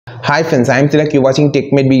Hi friends, I am Tilak, you're watching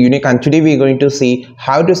Tech Made Be Unique, and today we are going to see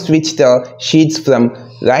how to switch the sheets from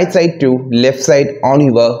right side to left side on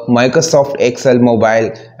your Microsoft Excel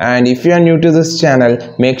mobile. And if you are new to this channel,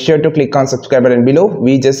 make sure to click on subscribe button below.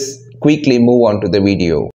 We just quickly move on to the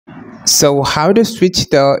video. So how to switch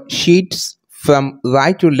the sheets from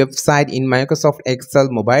right to left side in Microsoft Excel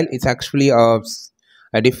mobile? It's actually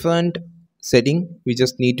a different setting we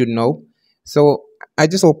just need to know. So I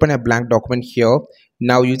just open a blank document here.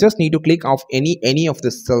 Now you just need to click off any of the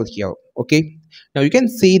cell here. Okay, now you can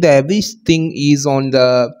see that everything is on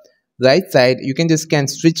the right side. You can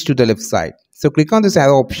switch to the left side. So click on this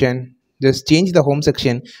arrow option, just change the home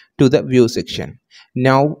section to the view section.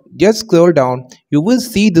 Now just scroll down, you will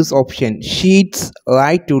see this option sheets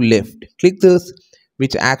right to left. Click this,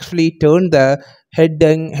 which actually turn the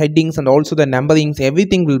headings and also the numberings,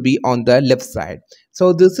 everything will be on the left side.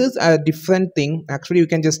 So this is a different thing. Actually you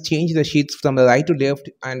can just change the sheets from the right to left,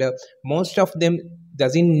 and most of them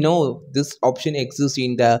doesn't know this option exists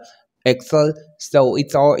in the Excel. So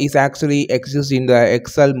it's actually exists in the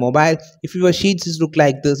Excel mobile. If your sheets look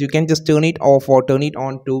like this, you can just turn it off or turn it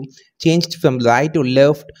on to change from right to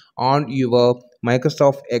left on your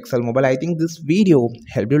Microsoft Excel mobile. I think this video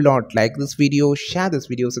helped you a lot. Like this video, share this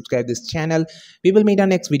video, subscribe this channel. We will meet our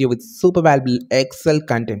next video with super valuable Excel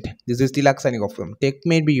content. This is Tilak signing off from Tech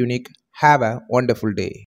Made Be Unique. Have a wonderful day.